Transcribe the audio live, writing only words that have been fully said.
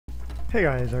Hey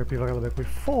guys, RP back with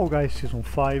Fall Guys Season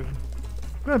 5.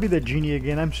 Gonna be the genie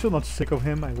again. I'm still not sick of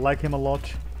him, I like him a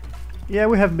lot. Yeah,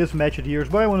 we have mismatched years,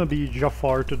 but I wanna be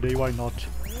Jafar today, why not?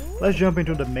 Let's jump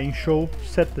into the main show,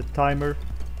 set the timer,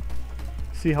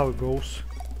 see how it goes.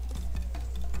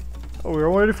 Oh, we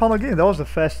already found a game, that was the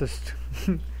fastest.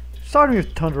 Starting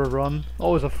with Thunder Run,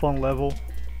 always a fun level.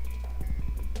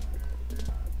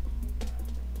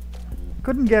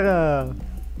 Couldn't get a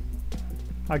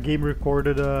game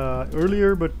recorded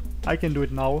earlier, but I can do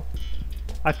it now.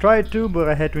 I tried to, but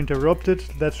I had to interrupt it.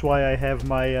 That's why I have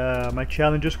my my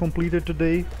challenges completed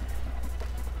today.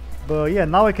 But yeah,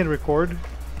 now I can record,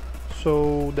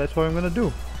 so that's what I'm gonna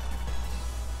do.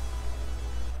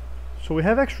 So we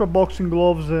have extra boxing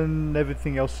gloves and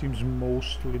everything else seems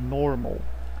mostly normal.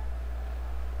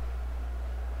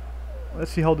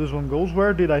 Let's see how this one goes.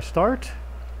 Where did I start?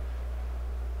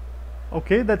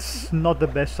 Okay, that's not the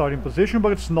best starting position,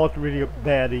 but it's not really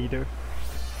bad either.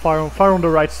 Far on the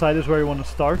right side is where you want to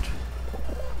start.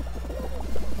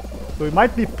 So it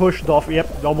might be pushed off.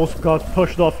 Yep, almost got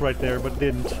pushed off right there, but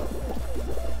didn't.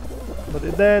 But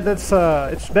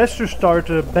it's best to start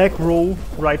back row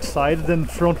right side, then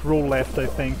front row left, I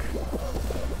think.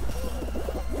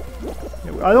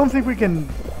 I don't think we can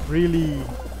really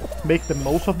make the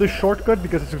most of this shortcut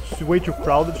because it's way too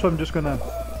crowded, so I'm just gonna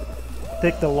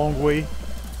take the long way.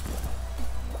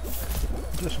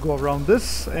 Just go around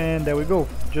this, and there we go.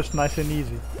 Just nice and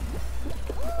easy.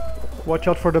 Watch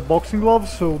out for the boxing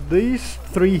gloves. So these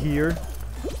three here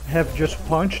have just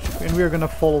punched, and we are gonna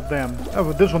follow them. Oh,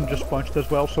 but this one just punched as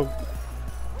well, so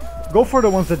go for the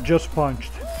ones that just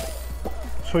punched,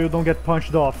 so you don't get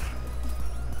punched off.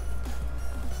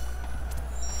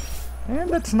 And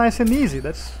that's nice and easy.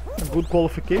 That's a good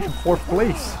qualification. 4th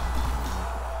place.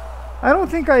 I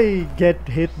don't think I get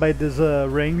hit by this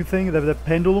ring thing, the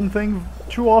pendulum thing,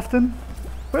 too often.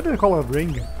 Why do they call it a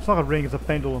ring? It's not a ring, it's a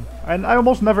pendulum. And I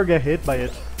almost never get hit by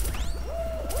it.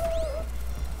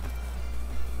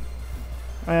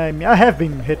 I mean, I have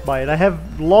been hit by it. I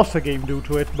have lost a game due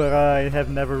to it, but I have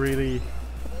never really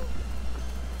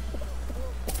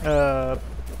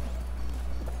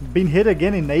been hit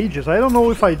again in ages. I don't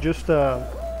know if I just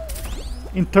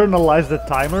internalized the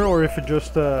timer or if it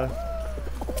just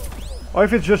or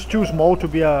if it's just too small to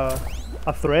be a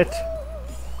threat.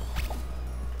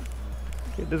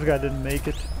 Okay, this guy didn't make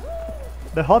it.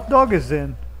 The hot dog is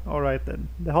in. Alright then.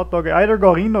 The hot dog either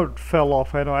got in or fell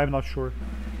off. I'm not sure.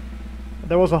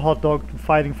 There was a hot dog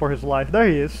fighting for his life. There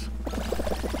he is.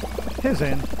 He's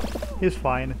in. He's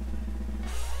fine.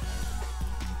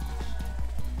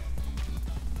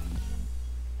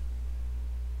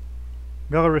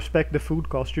 Gotta respect the food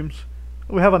costumes.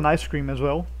 We have an ice cream as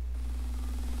well.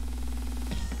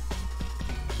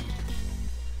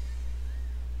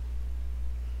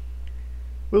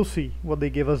 We'll see what they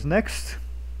give us next.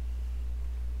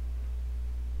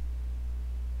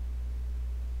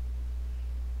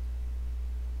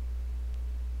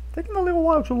 Taking a little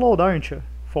while to load, aren't you,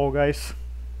 Fall Guys?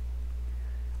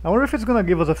 I wonder if it's gonna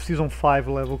give us a Season 5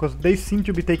 level, because they seem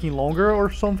to be taking longer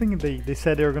or something. They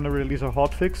said they were gonna release a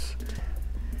hotfix.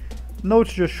 No,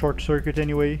 it's just Short Circuit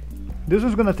anyway. This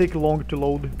is gonna take longer to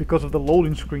load because of the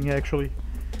loading screen actually.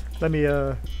 Let me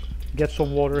get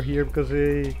some water here because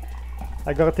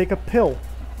I gotta take a pill.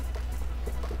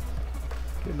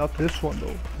 Okay, not this one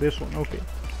though. This one, okay.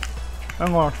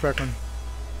 Hang on a second.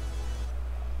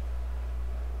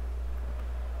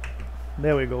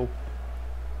 There we go.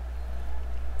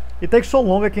 It takes so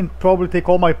long I can probably take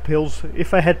all my pills.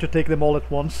 If I had to take them all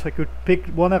at once, I could pick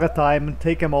one at a time and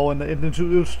take them all, and it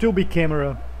will still be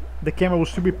camera. The camera will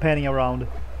still be panning around.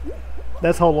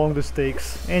 That's how long this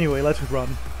takes. Anyway, let's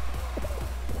run.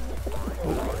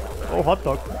 Oh, hot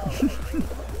dog.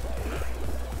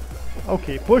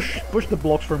 Okay, push the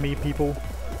blocks for me, people.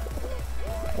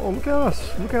 Oh, look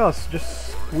at us, just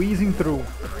squeezing through.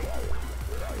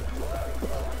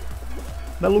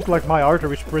 That looked like my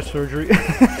artery split surgery.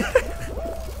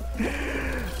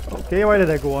 Okay, why did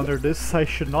I go under this? I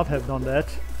should not have done that.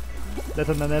 That's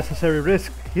an unnecessary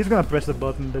risk. He's gonna press the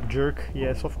button, the jerk.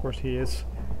 Yes, of course he is.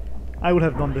 I would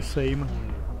have done the same.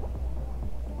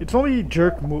 It's only a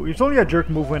jerk move. It's only a jerk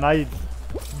move when I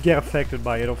get affected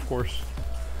by it, of course.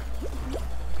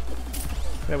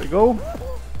 There we go.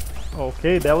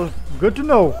 Okay, that was good to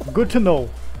know. Good to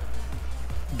know.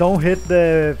 Don't hit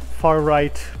the far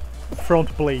right front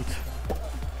plate.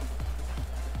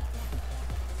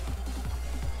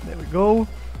 There we go.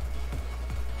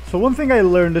 So one thing I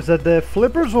learned is that the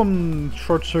flippers on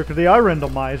Short Circuit, they are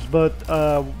randomized, but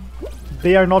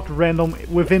they are not random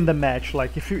within the match.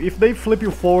 Like if they flip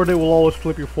you forward, they will always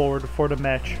flip you forward for the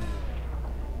match.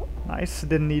 Nice,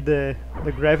 didn't need the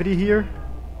gravity here.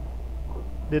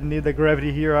 Didn't need the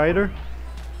gravity here either.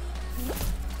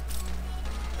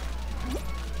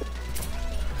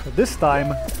 So this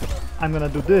time I'm gonna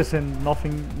do this and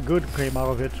nothing good came out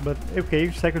of it, but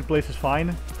okay, second place is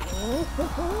fine.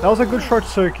 That was a good short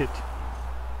circuit.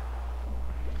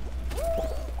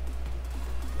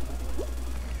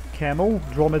 Camel,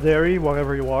 dromedary,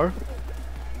 whatever you are.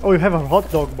 Oh, you have a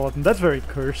hot dog button, that's very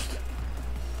cursed.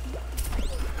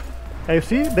 Hey, you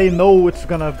see? They know it's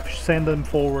gonna send them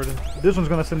forward. This one's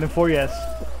gonna send them forward, yes.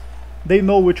 They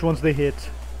know which ones they hit.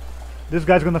 This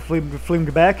guy's gonna fling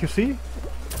back, you see?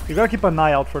 You gotta keep an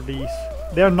eye out for these.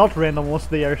 They are not random once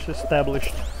they are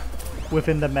established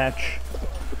within the match.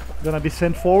 Gonna be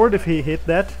sent forward if he hit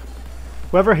that.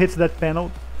 Whoever hits that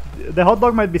panel, the hot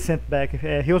dog might be sent back.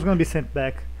 He was gonna be sent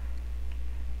back.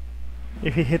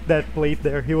 If he hit that plate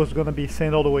there, he was gonna be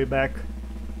sent all the way back.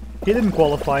 He didn't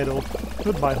qualify though.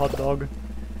 Goodbye, hot dog.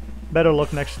 Better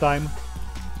luck next time.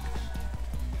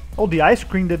 Oh, the ice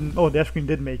cream didn't. Oh, the ice cream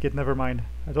did make it. Never mind.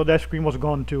 I thought the ice cream was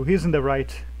gone too. He's in the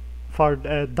right, far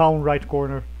down right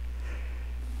corner.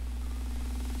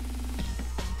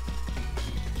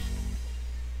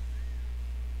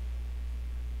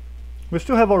 We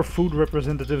still have our food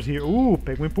representatives here. Ooh,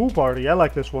 penguin pool party. I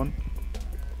like this one.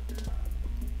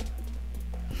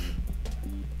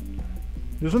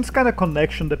 This one's kind of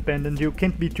connection dependent. You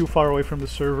can't be too far away from the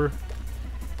server.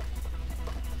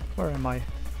 Where am I?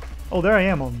 Oh, there I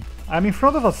am. I'm in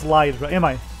front of a slide, right? Am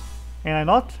I? Am I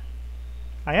not?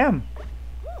 I am.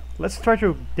 Let's try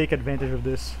to take advantage of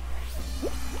this.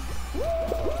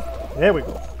 There we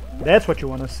go. That's what you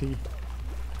want to see.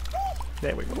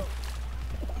 There we go.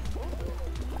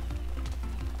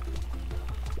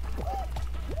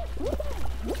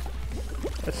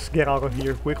 Let's get out of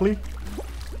here quickly.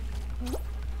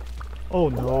 Oh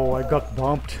no, I got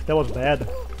bumped. That was bad.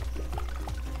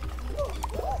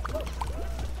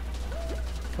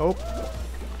 Oh.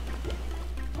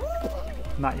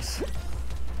 Nice.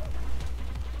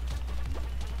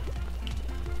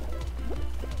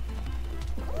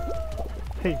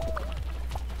 Hey.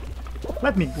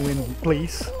 Let me win,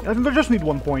 please. I just need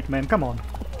 1 point, man. Come on.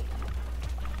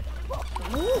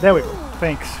 There we go.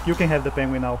 Thanks. You can have the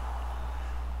penguin now.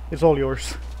 It's all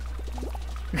yours.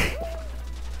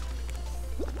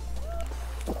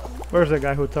 Where's the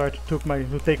guy who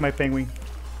take my penguin?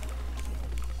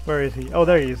 Where is he? Oh,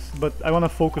 there he is. But I want to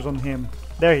focus on him.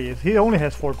 There he is. He only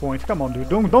has 4 points. Come on, dude.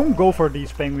 Don't go for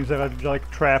these penguins that are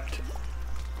like trapped.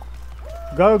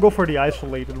 Gotta go for the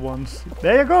isolated ones.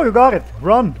 There you go. You got it.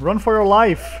 Run for your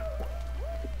life.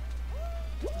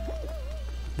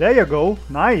 There you go.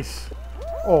 Nice.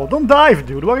 Oh, don't dive,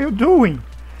 dude. What are you doing?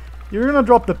 You're gonna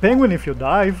drop the penguin if you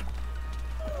dive.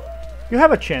 You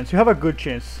have a chance. You have a good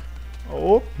chance.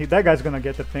 Oh, that guy's gonna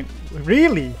get the thing.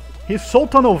 Really? He's so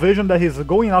tunnel vision that he's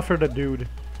going after the dude.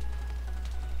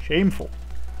 Shameful.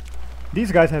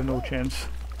 These guys have no chance.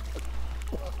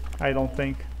 I don't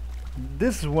think.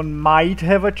 This one might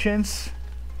have a chance.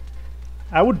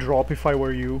 I would drop if I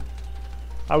were you.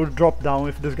 I would drop down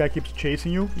if this guy keeps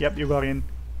chasing you. Yep, you got in.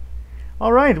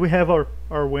 Alright, we have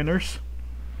our winners.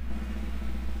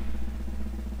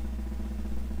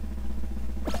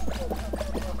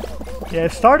 Yeah,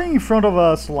 starting in front of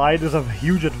a slide is a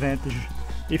huge advantage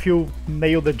if you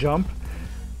nail the jump.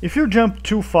 If you jump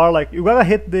too far, like, you gotta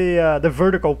hit the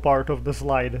vertical part of the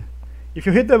slide. If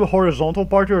you hit the horizontal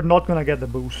part, you're not gonna get the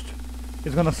boost.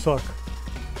 It's gonna suck.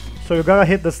 So you gotta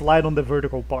hit the slide on the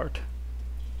vertical part.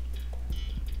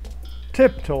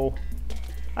 Tiptoe.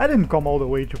 I didn't come all the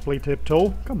way to play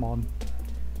tiptoe. Come on.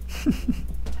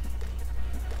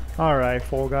 Alright,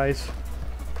 Fall Guys.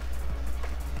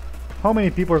 How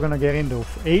many people are gonna get in though?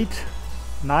 8?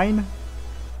 9?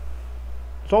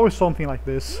 It's always something like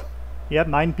this. Yeah,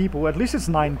 9 people. At least it's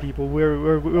 9 people.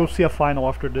 We'll see a final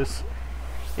after this.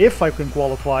 If I can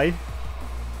qualify.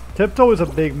 Tiptoe is a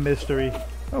big mystery.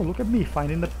 Oh, look at me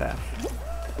finding the path.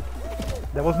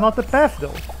 That was not the path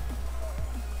though.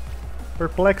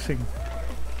 Perplexing.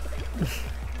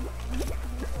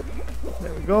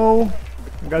 There we go.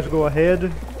 You guys go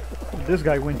ahead. This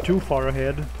guy went too far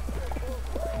ahead.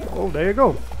 Oh, there you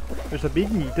go. There's a big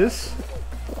Eatus.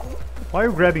 Why are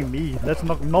you grabbing me? That's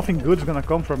nothing good's gonna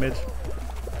come from it.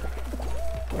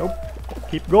 Nope.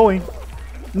 Keep going.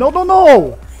 No, no,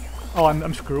 no! Oh,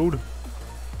 I'm screwed.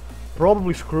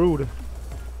 Probably screwed.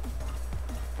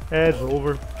 It's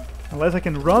over. Unless I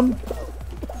can run.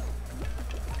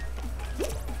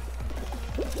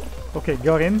 Okay,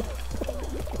 got in.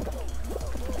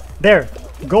 There.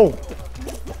 Go.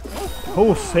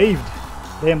 Oh, saved.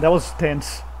 Damn, that was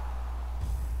tense.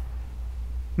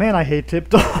 Man, I hate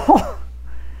tiptoe.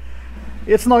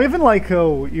 It's not even like,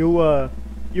 oh,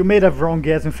 you made a wrong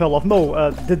guess and fell off.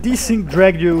 No, the desync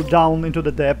dragged you down into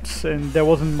the depths, and there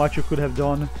wasn't much you could have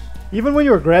done. Even when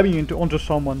you were grabbing onto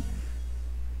someone,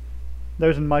 there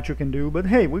isn't much you can do. But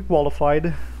hey, we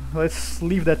qualified. Let's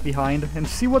leave that behind and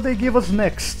see what they give us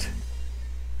next.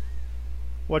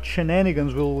 What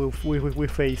shenanigans will we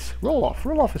face? Roll off.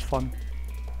 Roll off is fun.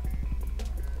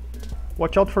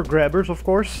 Watch out for grabbers, of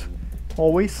course.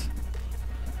 Always.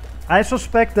 I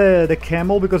suspect the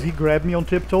camel because he grabbed me on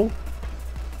tiptoe.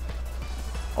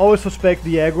 Always suspect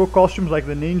the aggro costumes like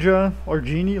the ninja or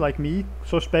genie like me.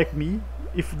 Suspect me.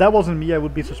 If that wasn't me, I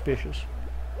would be suspicious.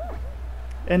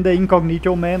 And the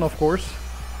incognito man, of course.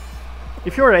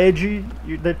 If you're edgy,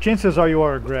 the chances are you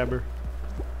are a grabber.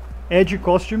 Edgy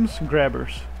costumes,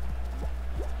 grabbers.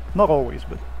 Not always,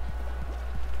 but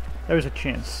there is a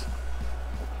chance.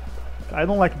 I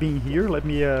don't like being here. Let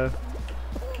me okay,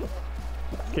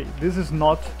 this is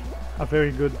not a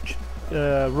very good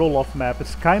roll-off map.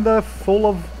 It's kinda full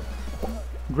of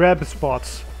grab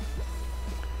spots.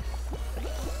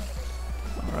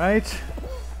 Alright.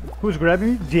 Who's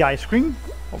grabbing me? The ice cream?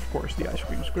 Of course the ice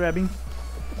cream is grabbing.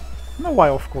 No, why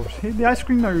of course. Hey, the ice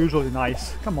cream are usually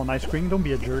nice. Come on, ice cream, don't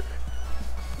be a jerk.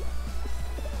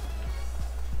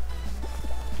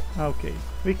 Okay,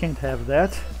 we can't have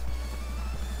that.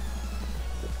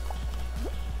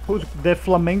 Who's the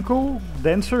flamenco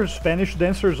dancer, Spanish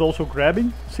dancer is also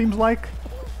grabbing, seems like.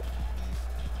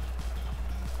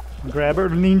 Grabber,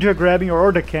 ninja grabbing,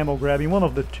 or the camel grabbing, one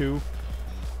of the two.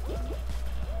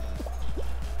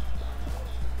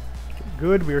 Okay,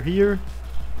 good, we're here.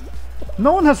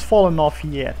 No one has fallen off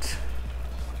yet.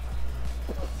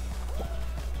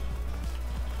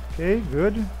 Okay,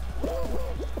 good.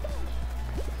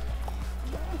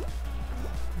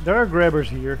 There are grabbers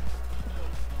here.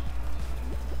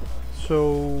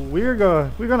 So we're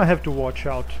gonna have to watch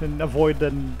out and avoid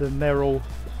the narrow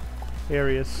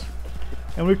areas.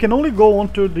 And we can only go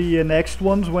on to the next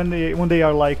ones when they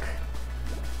are like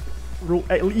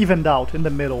evened out in the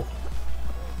middle.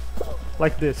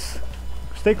 Like this.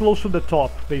 Stay close to the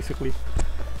top, basically.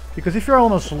 Because if you're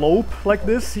on a slope like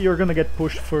this, you're gonna get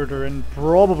pushed further and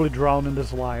probably drown in the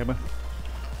slime.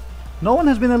 No one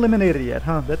has been eliminated yet,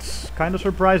 huh? That's kinda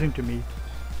surprising to me.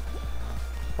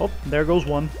 Oh, there goes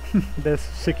one. The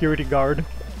security guard.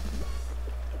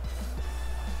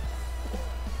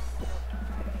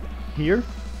 Here.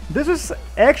 This is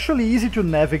actually easy to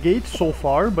navigate so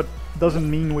far, but doesn't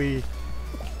mean we...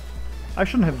 I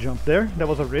shouldn't have jumped there. That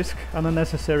was a risk. An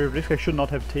unnecessary risk I should not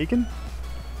have taken.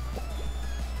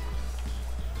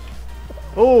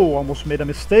 Oh, almost made a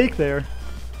mistake there.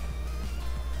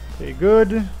 Okay,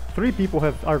 good. 3 people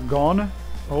are gone.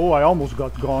 Oh, I almost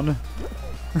got gone.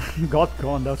 Got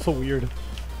gone, that's so weird.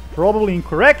 Probably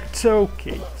incorrect.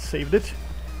 Okay, saved it.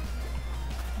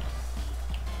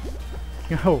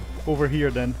 Oh, over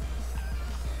here then.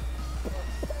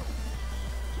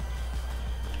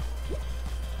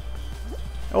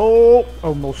 Oh,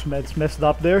 almost messed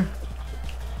up there.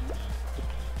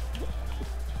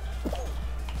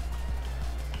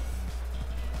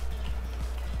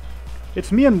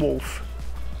 It's me and Wolf.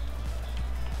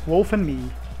 Wolf and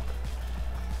me.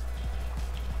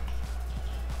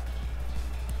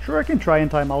 Sure, I can try and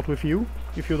time out with you,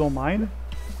 if you don't mind.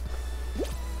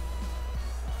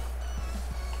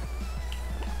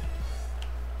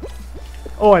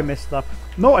 Oh, I messed up.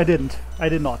 No, I didn't. I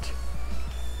did not.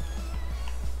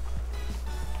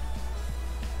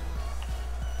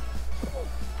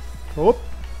 Oh.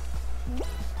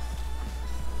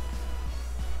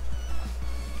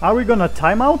 Are we gonna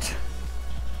time out?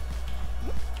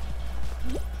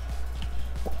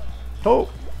 Oh.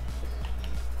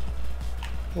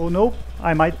 Oh no,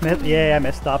 I might yeah, I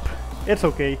messed up. It's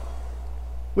okay.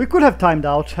 We could have timed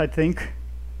out, I think.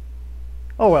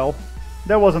 Oh well,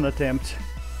 there was an attempt.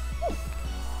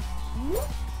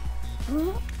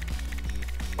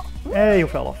 Hey, you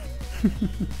fell off.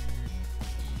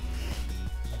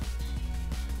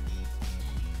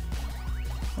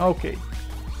 Okay.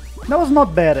 That was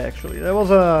not bad actually. That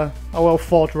was a well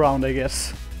fought round, I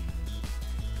guess.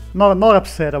 Not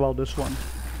upset about this one.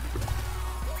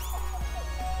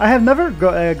 I have never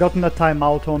gotten a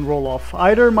timeout on roll-off.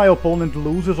 Either my opponent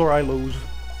loses or I lose.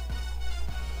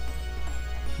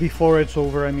 Before it's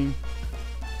over, I mean.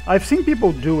 I've seen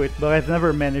people do it, but I've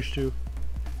never managed to.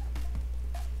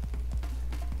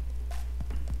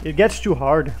 It gets too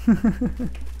hard.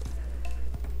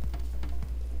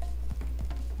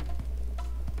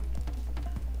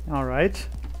 Alright.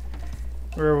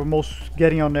 We're almost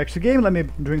getting our next game. Let me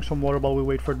drink some water while we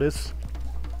wait for this.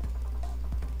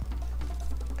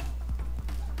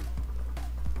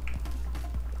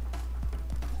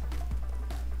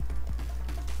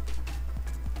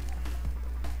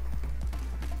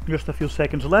 Just a few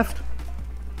seconds left.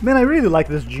 Man, I really like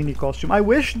this genie costume. I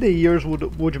wish the ears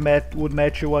would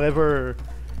match whatever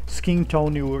skin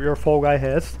tone your Fall Guy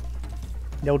has.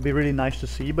 That would be really nice to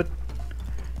see, but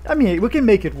I mean, we can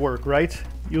make it work, right?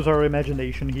 Use our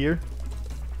imagination here.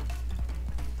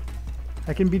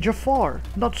 I can be Jafar.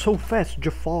 Not so fast,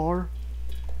 Jafar.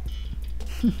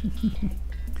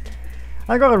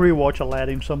 I gotta rewatch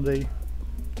Aladdin someday.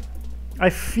 I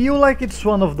feel like it's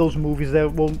one of those movies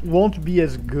that won't be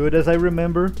as good as I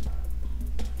remember.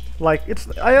 Like,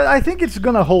 I think it's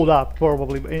gonna hold up,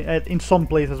 probably, in some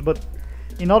places, but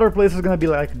in other places it's gonna be,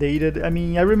 like, dated. I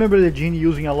mean, I remember the genie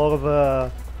using a lot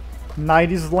of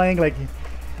 90s slang, like,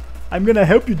 I'm gonna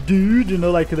help you, dude, you know,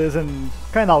 like this, and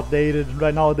kinda outdated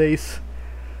right nowadays.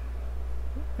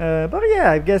 But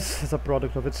yeah, I guess it's a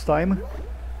product of its time.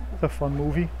 It's a fun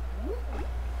movie.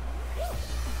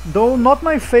 Though not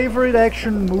my favorite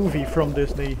action movie from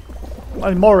Disney.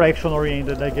 Well, more action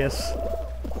oriented, I guess.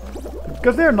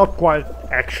 Because they're not quite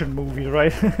action movies,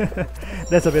 right?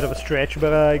 That's a bit of a stretch,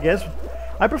 but I guess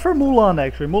I prefer Mulan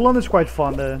actually. Mulan is quite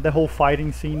fun. The whole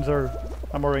fighting scenes are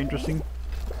more interesting.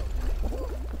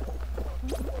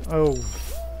 Oh,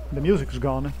 the music's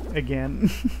gone again.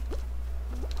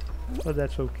 But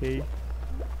that's okay.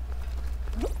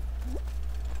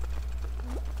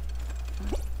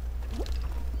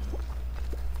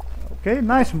 Okay,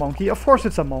 nice monkey. Of course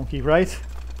it's a monkey, right?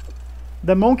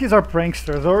 The monkeys are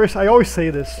pranksters. I always say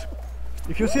this.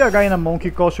 If you see a guy in a monkey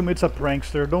costume, it's a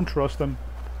prankster. Don't trust them.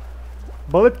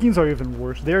 Bulletkins are even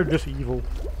worse. They're just evil.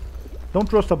 Don't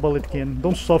trust a bulletkin.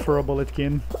 Don't suffer a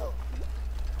bulletkin.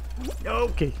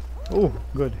 Okay. Oh,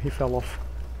 good. He fell off.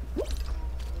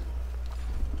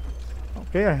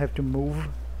 Okay, I have to move.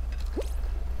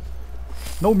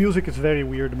 No music is very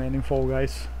weird, man, in Fall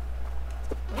Guys.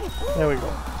 There we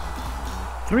go.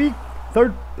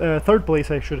 Third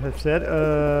place, I should have said.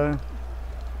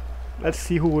 Let's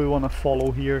see who we want to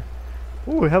follow here.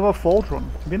 Oh, we have a Voltron.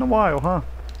 Been a while, huh?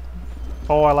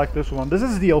 Oh, I like this one. This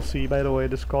is DLC, by the way,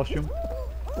 this costume.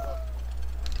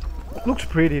 Looks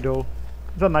pretty, though.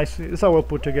 It's a well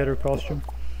put together costume.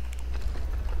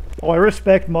 Oh, I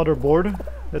respect Motherboard.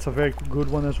 That's a very good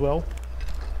one as well.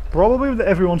 Probably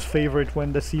everyone's favorite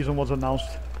when the season was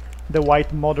announced. The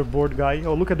white Motherboard guy.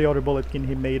 Oh, look at the other Bulletkin,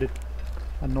 he made it.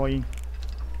 Annoying.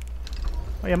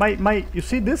 Oh yeah, you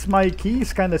see this? My key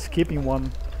is kind of skipping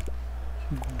one.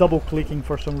 Double clicking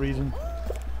for some reason.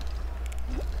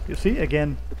 You see?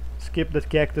 Again, skip that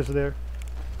cactus there.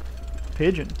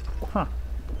 Pigeon. Huh.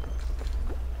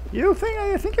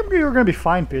 I think you're gonna be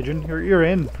fine, Pigeon. You're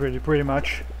in pretty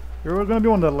much. You're gonna be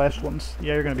one of the last ones.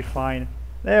 Yeah, you're gonna be fine.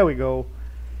 There we go.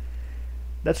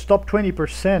 That's top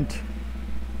 20%.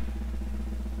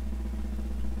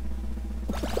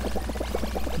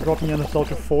 Dropping Undersell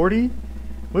to 40.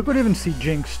 We could even see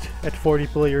Jinxed at 40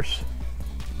 players.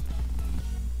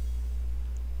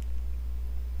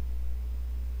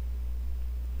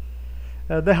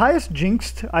 The highest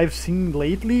Jinxed I've seen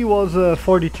lately was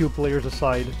 42 players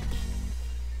aside.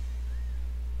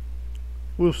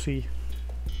 We'll see.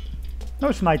 No,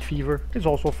 it's Night Fever. It's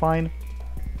also fine.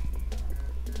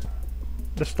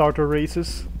 The starter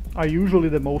races are usually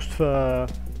the most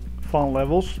fun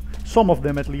levels. Some of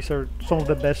them at least are some of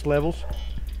the best levels.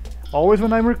 Always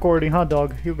when I'm recording, huh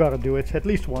dog? You gotta do it, at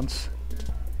least once.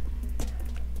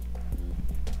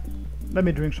 Let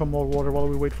me drink some more water while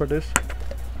we wait for this.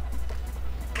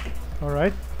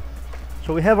 Alright.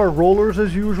 So we have our rollers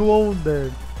as usual.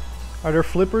 Are there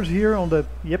flippers here on the...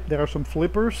 Yep, there are some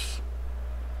flippers.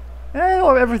 And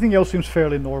everything else seems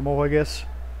fairly normal, I guess.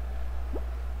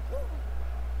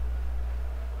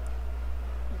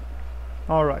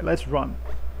 Alright, let's run.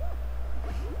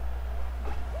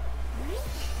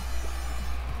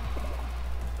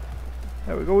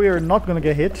 There we go, we are not gonna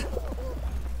get hit.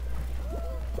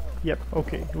 Yep,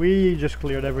 okay, we just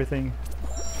cleared everything.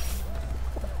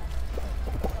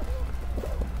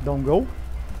 Don't go.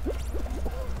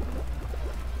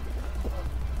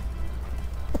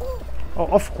 Oh,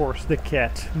 of course, the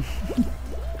cat.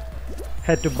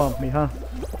 Had to bump me, huh?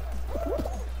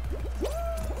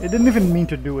 It didn't even mean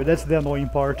to do it, that's the annoying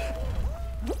part.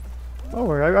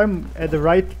 Oh, I'm at the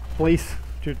right place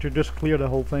to just clear the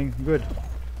whole thing. Good.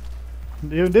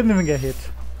 You didn't even get hit.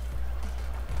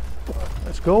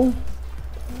 Let's go.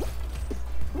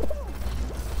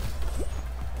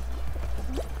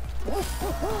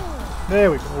 There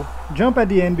we go. Jump at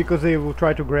the end because they will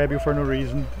try to grab you for no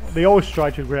reason. They always try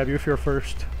to grab you if you're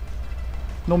first.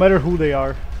 No matter who they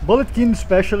are. Bulletkin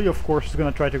especially, of course, is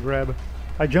gonna try to grab.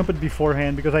 I jumped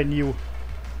beforehand because I knew.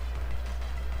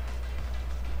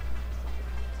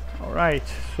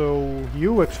 Alright, so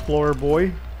you explorer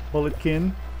boy,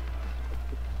 Bulletkin.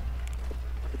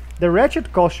 The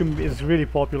Ratchet costume is really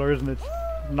popular, isn't it?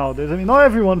 Nowadays, I mean, not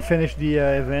everyone finished the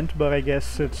event, but I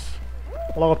guess it's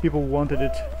a lot of people wanted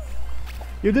it.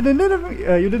 You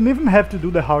didn't even have to do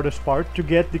the hardest part to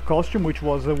get the costume, which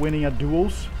was winning a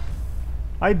duels.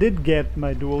 I did get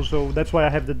my duels, so that's why I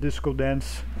have the disco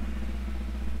dance.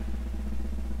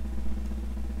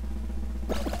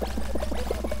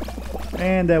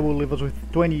 And that will leave us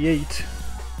with 28.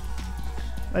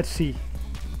 Let's see.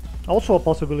 Also a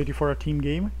possibility for a team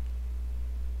game.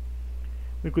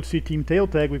 We could see Team Tail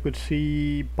Tag, we could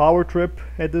see Power Trip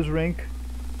at this rank.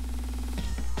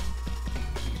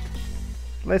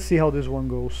 Let's see how this one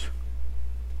goes.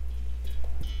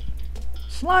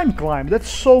 Slime Climb, that's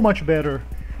so much better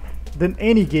than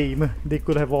any game they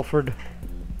could have offered.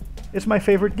 It's my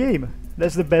favorite game.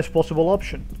 That's the best possible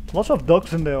option. Lots of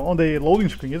ducks on the loading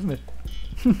screen, isn't it?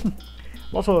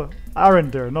 Lots of...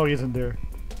 aren't there? No, isn't there.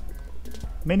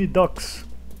 Many ducks.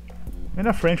 And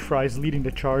a French fries leading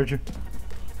the charge.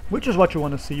 Which is what you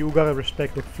want to see. You gotta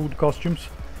respect the food costumes.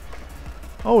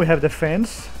 Oh, we have the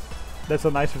fans. That's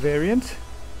a nice variant.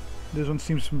 This one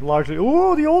seems largely...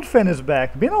 Oh, the old fan is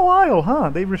back. Been a while, huh?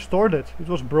 They restored it. It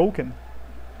was broken.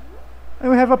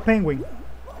 And we have a penguin.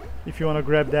 If you want to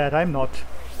grab that, I'm not.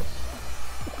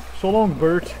 So long,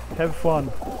 Bert. Have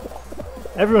fun.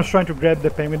 Everyone's trying to grab the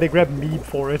penguin. They grab me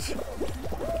for it.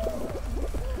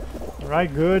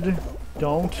 Alright, good.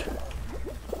 Don't.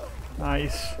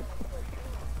 Nice.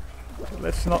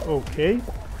 Let's not... Okay.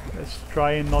 Let's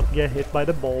try and not get hit by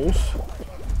the balls.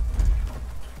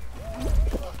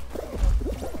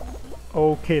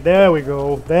 Okay, there we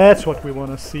go. That's what we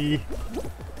want to see.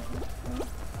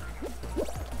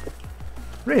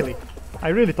 Really? I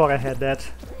really thought I had that.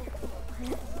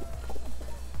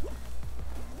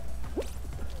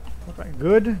 Alright,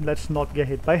 good. Let's not get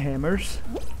hit by hammers.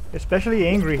 Especially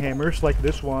angry hammers like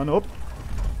this one. Oh!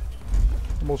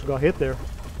 Almost got hit there.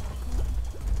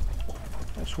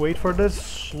 Let's wait for this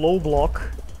slow block.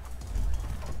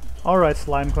 Alright,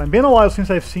 Slime Climb. Been a while since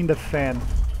I've seen the fan.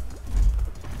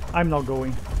 I'm not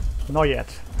going. Not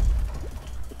yet.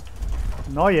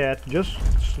 Not yet. Just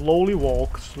slowly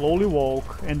walk,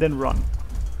 and then run.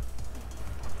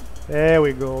 There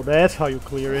we go. That's how you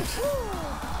clear it.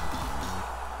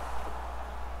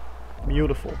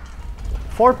 Beautiful.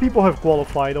 4 people have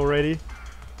qualified already.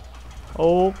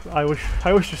 Oh, I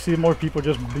wish to see more people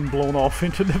just being blown off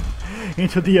into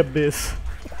the abyss.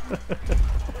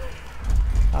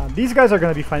 These guys are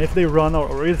gonna be fine if they run,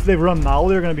 or if they run now,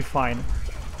 they're gonna be fine.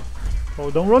 Oh,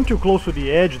 don't run too close to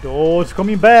the edge, though. Oh, it's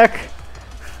coming back.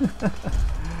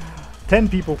 10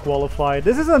 people qualified.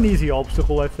 This is an easy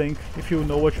obstacle, I think, if you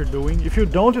know what you're doing. If you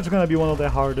don't, it's gonna be one of the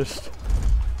hardest.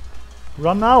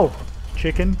 Run now,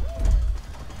 chicken.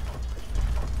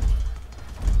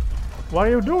 What are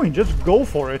you doing? Just go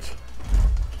for it.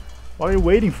 What are you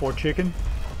waiting for, chicken?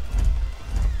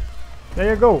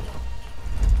 There you go.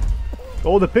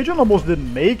 Oh, the pigeon almost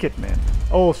didn't make it, man.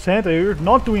 Oh, Santa, you're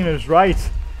not doing this right.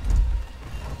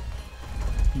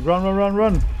 Run, run, run,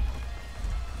 run.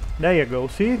 There you go.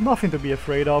 See? Nothing to be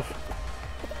afraid of.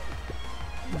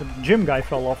 The gym guy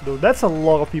fell off, though. That's a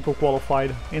lot of people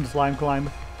qualified in Slime Climb.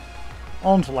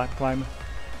 On Slime Climb.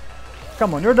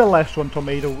 Come on, you're the last one,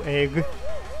 tomato egg.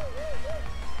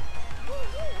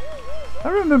 I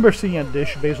remember seeing a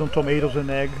dish based on tomatoes and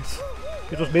eggs.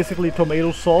 It was basically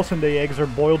tomato sauce and the eggs are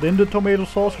boiled in the tomato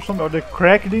sauce or something, or they're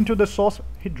cracked into the sauce.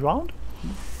 He drowned?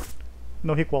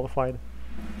 No, he qualified.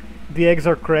 The eggs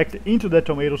are cracked into the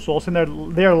tomato sauce and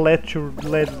they are let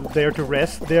there to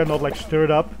rest. They are not like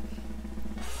stirred up.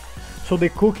 So they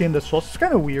cook in the sauce. It's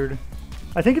kind of weird.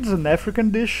 I think it's an African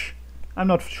dish. I'm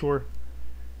not sure.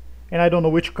 And I don't know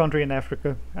which country in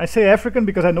Africa. I say African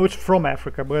because I know it's from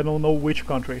Africa, but I don't know which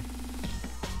country.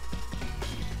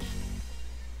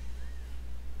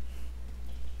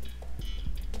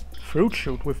 Fruit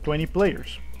shoot with 20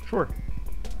 players. Sure.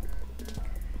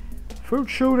 Fruit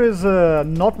shoot is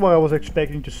not what I was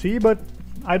expecting to see, but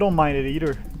I don't mind it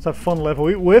either. It's a fun level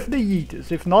with the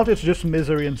Yeetus. If not, it's just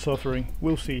misery and suffering.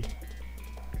 We'll see.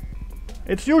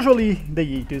 It's usually the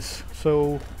Yeetus,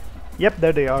 so yep,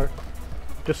 there they are.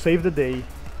 Just save the day.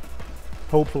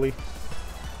 Hopefully.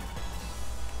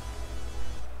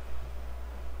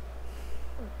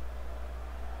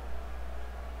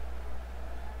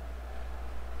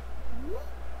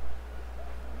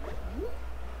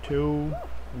 Two,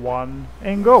 one,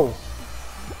 and go.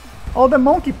 Oh, the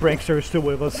monkey prankster is still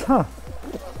with us, huh?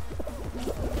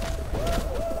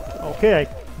 Okay, I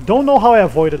don't know how I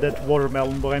avoided that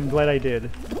watermelon, but I'm glad I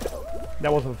did.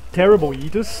 That was a terrible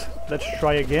Yeetus. Let's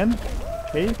try again.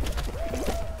 Okay.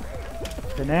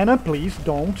 Banana, please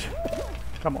don't.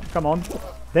 Come on, come on.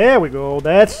 There we go,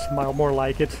 that's more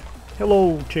like it.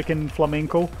 Hello, chicken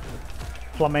flamenco.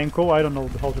 Flamenco, I don't know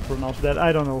how to pronounce that,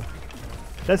 I don't know.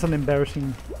 That's an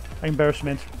embarrassment.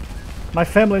 My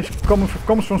family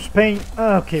comes from Spain.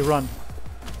 Okay, run.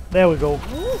 There we go.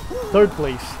 3rd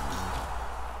place.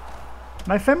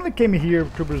 My family came here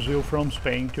to Brazil from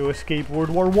Spain to escape World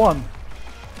War I.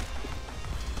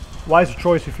 Wise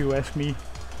choice if you ask me.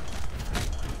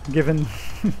 Given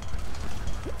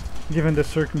given the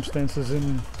circumstances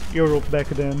in Europe back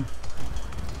then.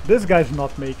 This guy's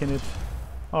not making it.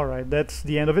 Alright, that's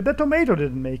the end of it. The tomato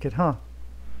didn't make it, huh?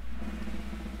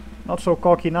 Not so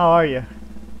cocky now, are you?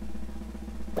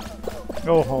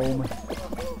 Go home.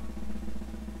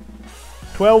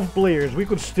 12 players. We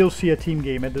could still see a team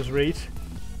game at this rate.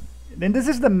 And this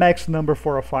is the max number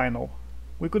for a final.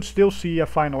 We could still see a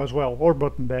final as well, or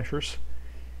button bashers.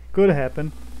 Could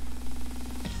happen.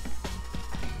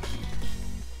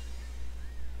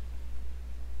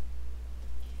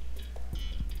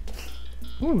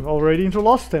 Ooh, already into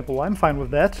Lost Temple. I'm fine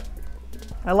with that.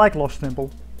 I like Lost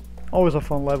Temple. Always a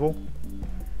fun level.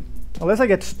 Unless I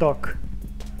get stuck.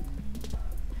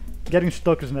 Getting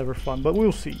stuck is never fun, but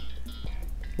we'll see.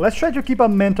 Let's try to keep a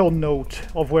mental note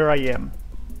of where I am.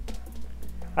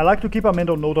 I like to keep a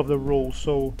mental note of the rolls,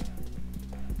 so...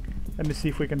 Let me see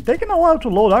if we can... Taking a while to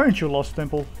load, aren't you, Lost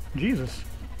Temple? Jesus.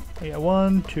 Yeah,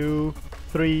 1, 2,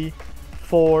 3,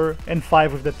 4, and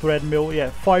 5 with the treadmill.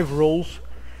 Yeah, 5 rolls.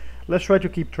 Let's try to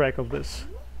keep track of this.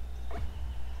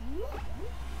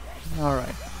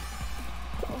 Alright.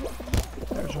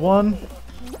 There's 1.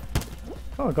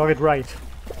 Oh, I got it right.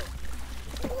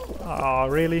 Ah,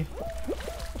 really?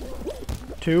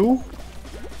 2.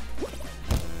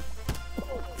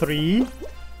 3.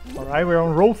 Alright, we're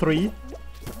on roll 3.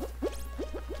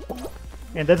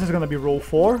 And this is gonna be roll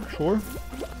 4, sure.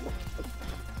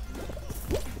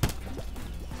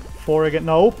 4 again,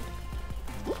 no.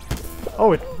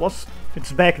 Oh,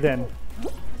 it's back then.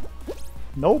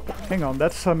 Nope, hang on,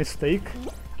 that's a mistake.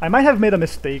 I might have made a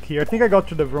mistake here. I think I got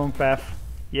to the wrong path.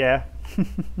 Yeah.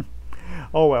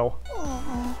 Oh well.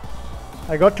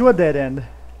 I got to a dead end.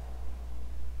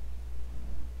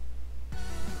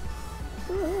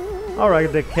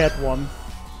 Alright, the cat won.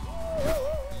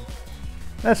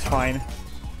 That's fine.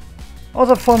 It was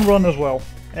a fun run as well.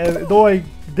 Though I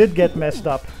did get messed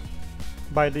up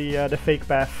by the fake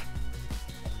path.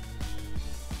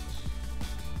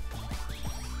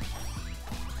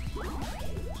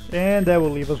 And that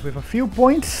will leave us with a few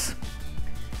points.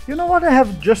 You know what, I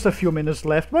have just a few minutes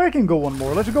left, but I can go one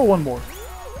more. Let's go one more.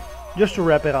 Just to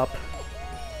wrap it up.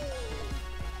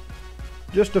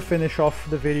 Just to finish off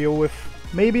the video with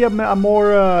maybe a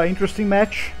more interesting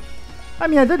match. I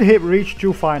mean, I did reach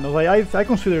 2 finals. I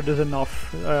consider this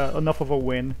enough of a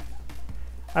win.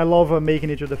 I love making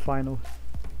it to the final.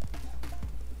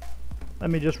 Let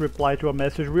me just reply to a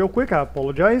message real quick. I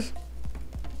apologize.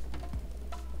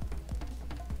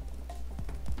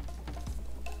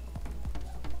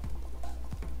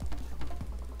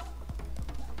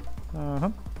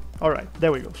 Alright,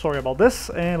 there we go. Sorry about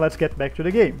this, and let's get back to the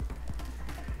game.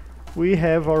 We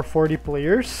have our 40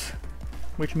 players,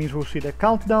 which means we'll see the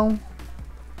countdown.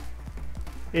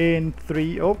 In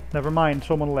 3... Oh, never mind,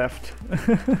 someone left.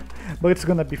 But it's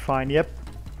gonna be fine, yep.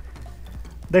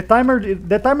 The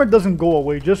timer doesn't go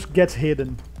away, just gets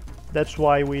hidden. That's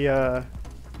why we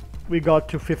got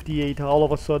to 58 all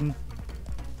of a sudden.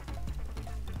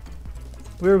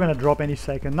 We're gonna drop any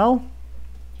second now.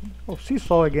 Oh,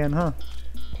 seesaw again, huh?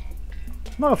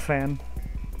 Not a fan.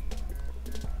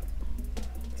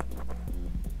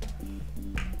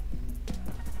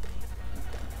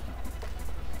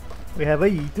 We have a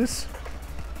Aetus.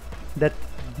 That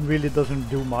really doesn't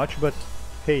do much, but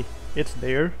hey, it's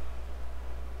there.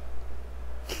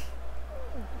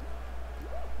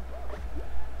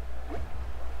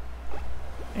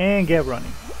 And get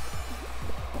running.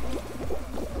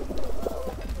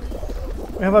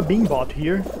 We have a beanbot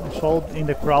here. I saw in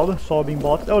the crowd, saw a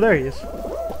beanbot. Oh, there he is.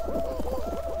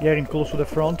 Getting close to the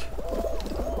front.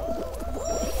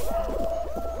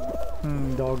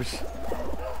 Dogs.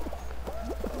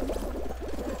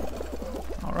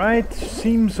 Alright,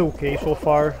 seems okay so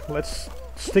far. Let's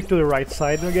stick to the right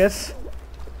side, I guess.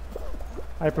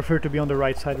 I prefer to be on the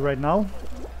right side right now.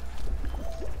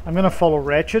 I'm gonna follow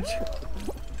Ratchet.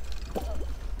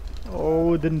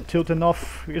 Oh, it didn't tilt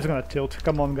enough. It's gonna tilt.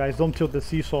 Come on, guys, don't tilt the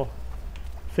seesaw.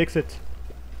 Fix it.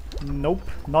 Nope,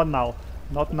 not now.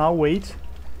 Not now, wait.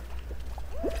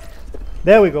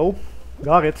 There we go.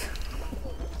 Got it.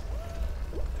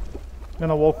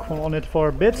 Gonna walk on it for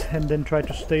a bit and then try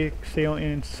to stay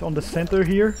on the center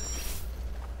here.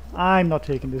 I'm not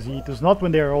taking this Aetus, not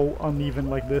when they're all uneven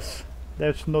like this.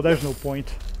 There's no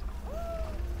point.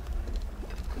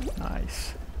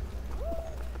 Nice.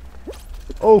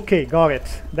 Okay, got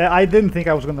it. I didn't think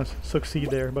I was gonna succeed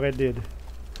there, but I did.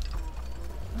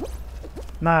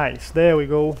 Nice, there we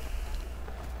go.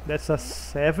 That's a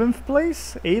 7th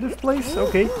place? 8th place?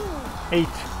 Okay. 8.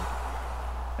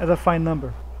 That's a fine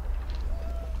number.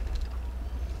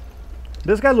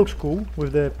 This guy looks cool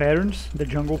with the patterns, the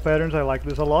jungle patterns. I like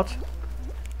this a lot.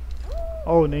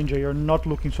 Oh, Ninja, you're not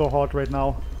looking so hot right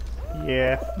now.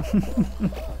 Yeah.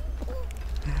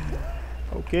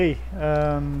 Okay.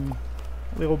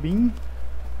 Little bean.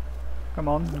 Come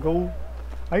on, go.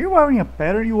 Are you wearing a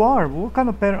pattern? You are. What kind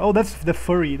of pattern? Oh, that's the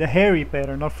furry, the hairy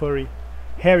pattern, not furry.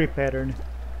 Hairy pattern.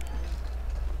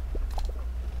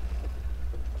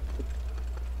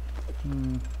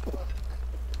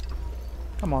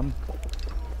 Come on.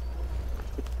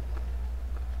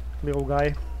 Little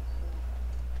guy.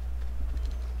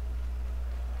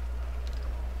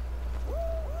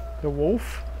 The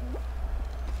wolf.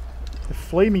 The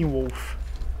flaming wolf.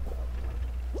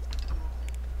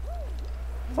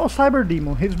 Oh, Cyber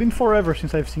Demon. It's been forever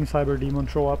since I've seen Cyber Demon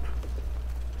show up.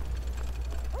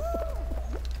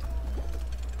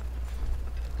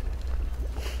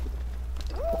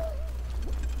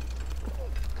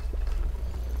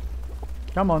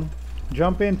 Come on,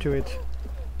 jump into it.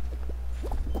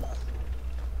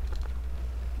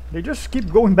 They just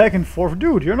keep going back and forth.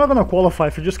 Dude, you're not gonna qualify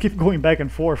if you just keep going back and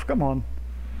forth. Come on.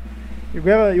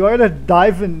 You either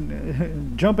dive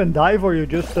and jump and dive, or you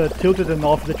just tilt it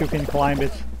enough that you can climb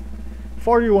it.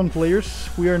 41 players.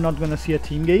 We are not gonna see a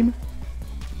team game.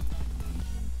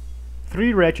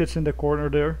 3 ratchets in the corner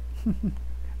there.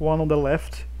 One on the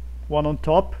left, one on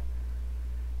top.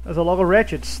 There's a lot of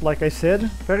ratchets, like I said.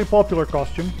 Very popular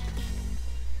costume.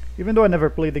 Even though I never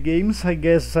played the games, I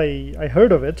guess I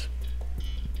heard of it.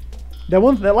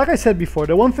 Like I said before,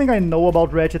 the one thing I know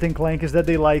about Ratchet and Clank is that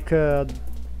they like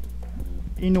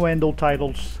innuendo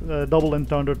titles, double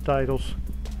entendre titles.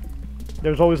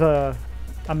 There's always a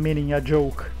meaning, a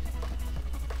joke.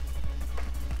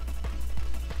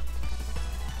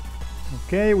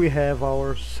 Okay, we have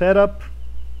our setup.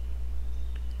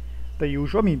 The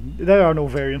usual. I mean, there are no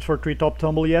variants for Treetop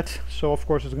Tumble yet, so of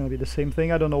course it's going to be the same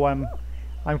thing. I don't know why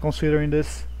I'm considering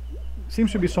this.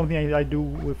 Seems to be something I do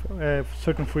with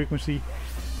certain frequency.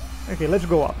 Okay, let's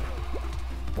go up.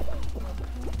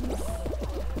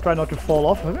 Try not to fall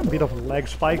off. A bit of a leg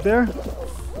spike there.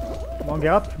 Come on,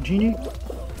 get up, Genie.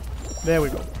 There we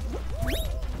go.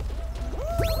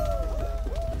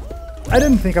 I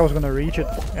didn't think I was gonna reach it.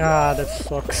 Ah, that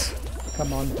sucks.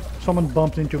 Come on. Someone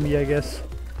bumped into me, I guess.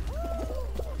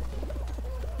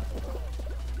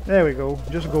 There we go.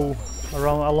 Just go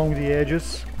around along the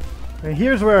edges. And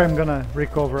here's where I'm gonna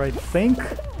recover, I think.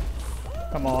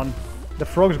 Come on. The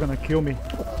frog's gonna kill me.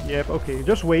 Yep, okay.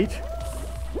 Just wait.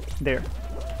 There.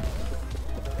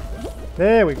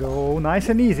 There we go. Nice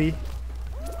and easy.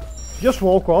 Just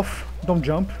walk off. Don't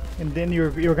jump. And then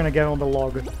you're gonna get on the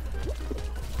log.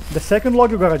 The second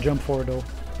log you gotta jump for, though.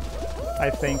 I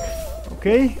think.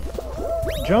 Okay.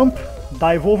 Jump.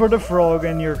 Dive over the frog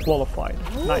and you're qualified.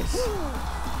 Nice.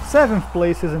 7th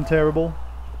place isn't terrible.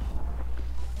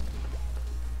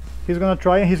 He's gonna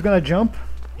try and he's gonna jump.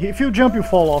 If you jump, you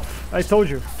fall off. I told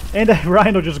you. And the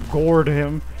rhino just gored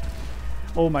him.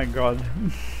 Oh my god.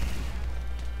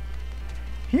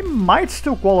 He might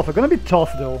still qualify. Gonna be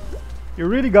tough though. You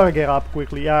really gotta get up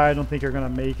quickly. Yeah, I don't think you're gonna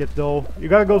make it though. You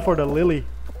gotta go for the lily.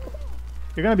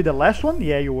 You're gonna be the last one?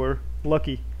 Yeah, you were.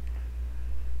 Lucky.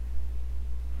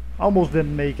 Almost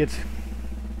didn't make it.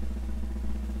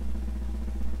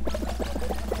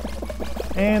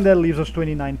 And that leaves us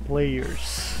 29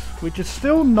 players, which is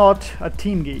still not a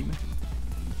team game.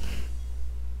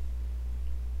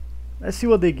 Let's see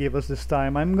what they give us this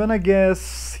time. I'm gonna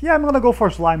guess... yeah, I'm gonna go for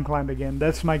Slime Climb again.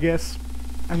 That's my guess.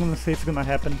 I'm gonna say it's gonna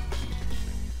happen.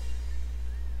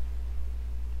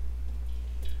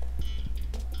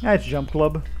 Yeah, it's Jump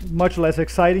Club. Much less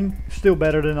exciting. Still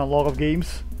better than a lot of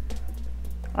games.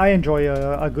 I enjoy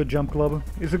a good Jump Club.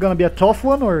 Is it gonna be a tough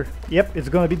one or... yep, it's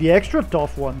gonna be the extra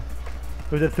tough one.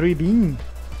 With the 3 bean.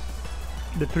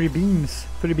 The 3 beans.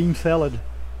 3 bean salad.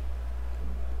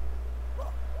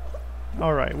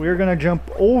 Alright, we're gonna jump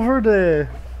over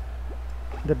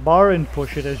the bar and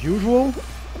push it as usual.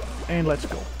 And let's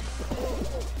go.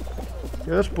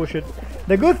 Just push it.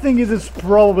 The good thing is it's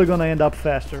probably gonna end up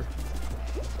faster.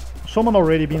 Someone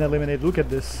already been eliminated. Look at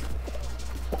this.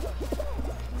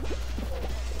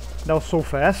 That was so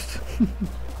fast.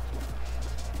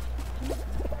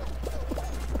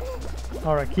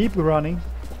 Alright, keep running.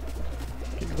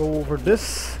 Okay, go over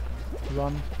this.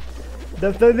 Run.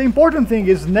 The important thing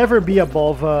is never be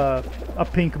above a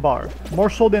pink bar, more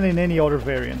so than in any other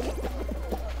variant.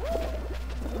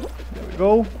 There we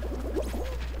go.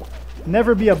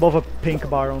 Never be above a pink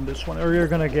bar on this one, or you're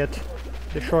gonna get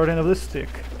the short end of the stick.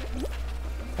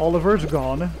 Oliver's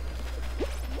gone.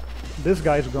 This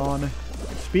guy's gone.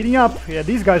 Speeding up. Yeah,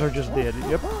 these guys are just dead.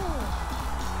 Yep.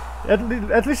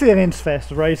 At least it ends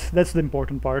fast, right? That's the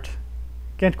important part.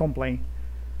 Can't complain.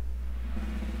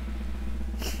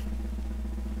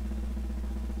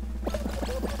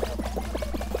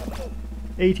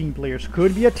 "18 players.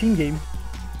 Could be a team game."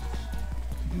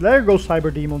 There goes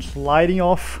Cyber Demon sliding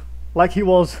off like he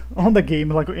was on the game,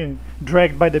 like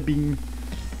dragged by the beam.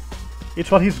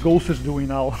 It's what his ghost is doing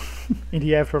now in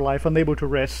the afterlife, unable to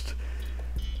rest.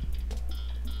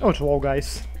 Oh, it's Wall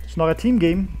Guys. It's not a team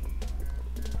game,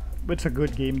 but it's a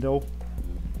good game though.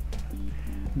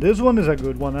 This one is a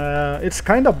good one. It's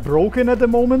kind of broken at the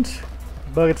moment,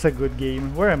 but it's a good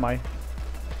game. Where am I?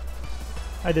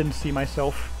 I didn't see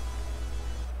myself.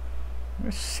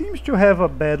 It seems to have a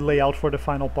bad layout for the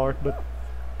final part, but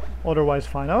otherwise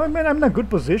fine. Oh, I mean, I'm in a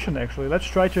good position actually. Let's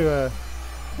try to...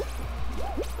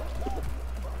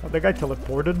 Oh, the guy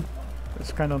teleported.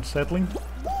 That's kind of unsettling.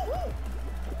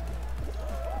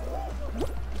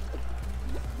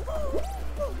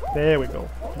 There we go.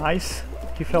 Nice.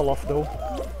 He fell off though.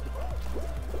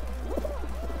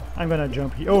 I'm gonna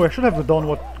jump here. Oh, I should have done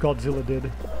what Godzilla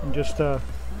did. And just Oh,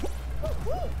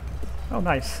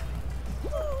 nice.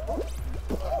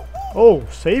 Oh,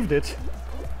 saved it.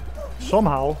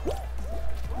 Somehow.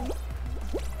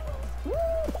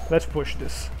 Let's push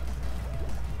this.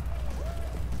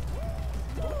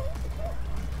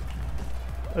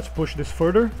 Let's push this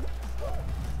further.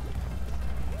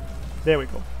 There we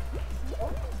go.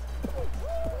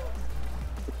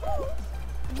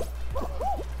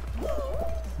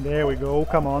 There we go,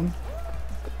 come on.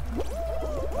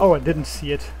 Oh, I didn't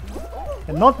see it.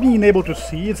 And not being able to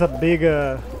see is a big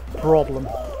problem.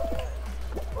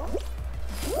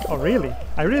 Oh, really?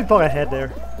 I really thought I had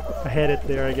it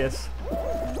there, I guess.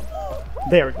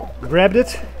 There we go. Grabbed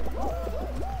it.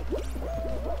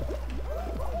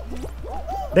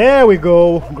 There we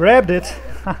go. Grabbed it.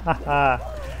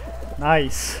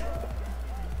 Nice.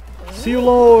 See you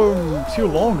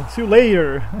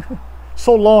later.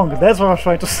 So long, that's what I was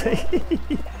trying to say.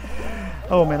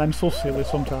 Oh man, I'm so silly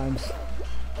sometimes.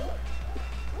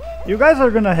 You guys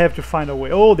are gonna have to find a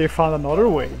way. Oh, they found another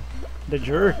way. The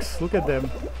jerks, look at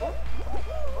them.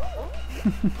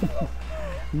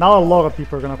 Now a lot of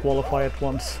people are gonna qualify at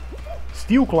once.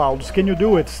 Steel Clouds, can you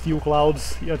do it, Steel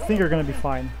Clouds? I think you're gonna be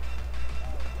fine.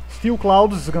 Steel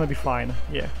Clouds is gonna be fine.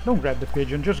 Yeah, don't grab the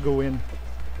pigeon, just go in.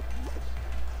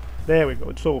 There we go,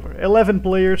 it's over. 11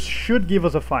 players should give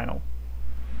us a final.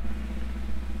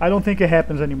 I don't think it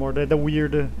happens anymore, the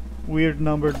weird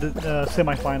numbered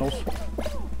semifinals.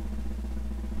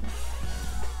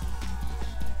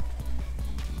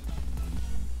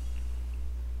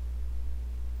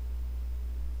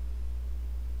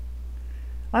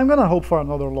 I'm gonna hope for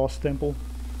another Lost Temple.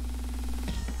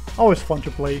 Always fun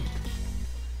to play.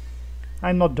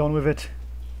 I'm not done with it.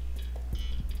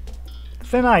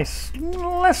 Thin Ice,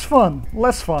 less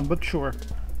fun, but sure.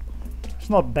 It's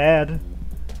not bad.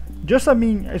 Just, I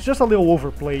mean, it's just a little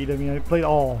overplayed. I mean, I played...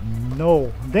 Oh,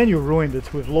 no. Then you ruined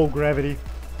it with low gravity.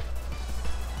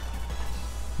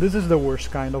 This is the worst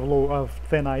kind of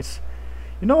Thin Ice.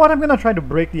 You know what? I'm gonna try to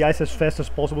break the ice as fast as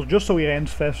possible, just so it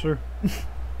ends faster.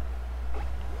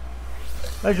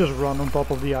 Let's just run on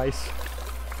top of the ice.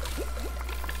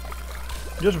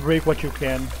 Just break what you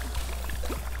can.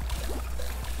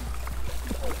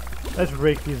 Let's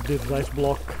break this ice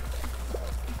block.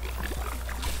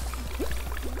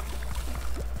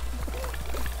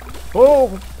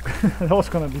 Oh! That was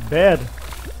gonna be bad.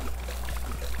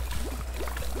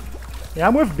 Yeah,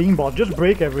 I'm with Beanbot, just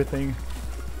break everything.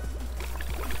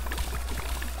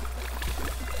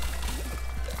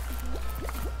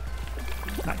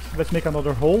 Nice, let's make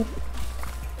another hole.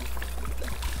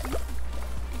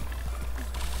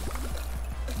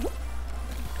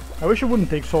 I wish it wouldn't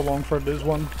take so long for this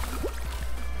one.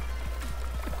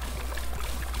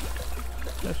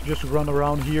 Let's just run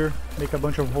around here, make a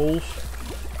bunch of holes.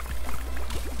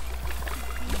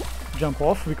 Jump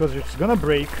off because it's gonna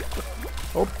break.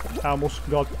 Oh, I almost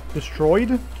got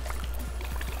destroyed.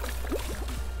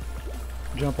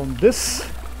 Jump on this.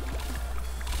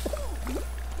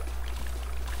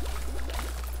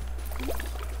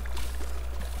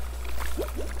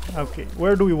 Okay,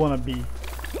 where do we want to be?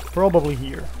 Probably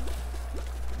here.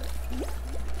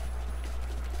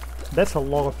 That's a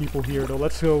lot of people here though.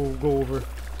 Let's go over.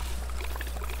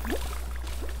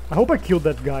 I hope I killed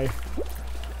that guy.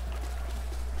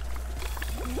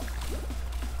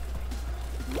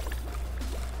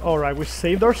 Alright, we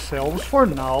saved ourselves for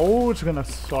now. It's gonna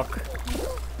suck.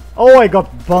 Oh, I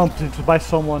got bumped into by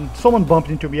someone. Someone bumped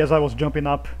into me as I was jumping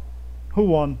up. Who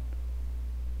won?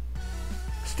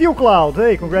 Steel Cloud!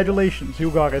 Hey, congratulations,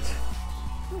 you got it.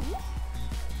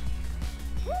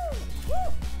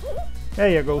 There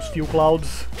you go, Steel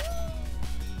Clouds.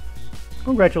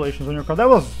 Congratulations on your card. That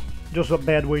was just a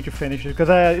bad way to finish it, because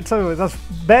it's a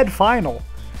bad final.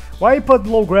 Why put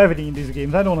low gravity in these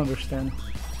games? I don't understand.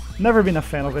 Never been a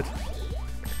fan of it.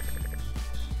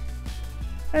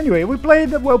 Anyway, we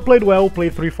played well,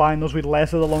 played 3 finals, we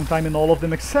lasted a long time in all of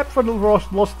them, except for the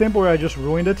Lost Temple where I just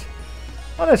ruined it.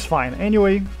 But that's fine.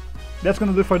 Anyway, that's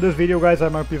gonna do it for this video, guys.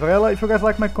 I'm RP Varela. If you guys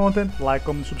like my content, like,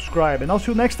 comment, subscribe, and I'll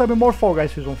see you next time in more Fall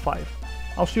Guys Season 5.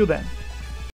 I'll see you then.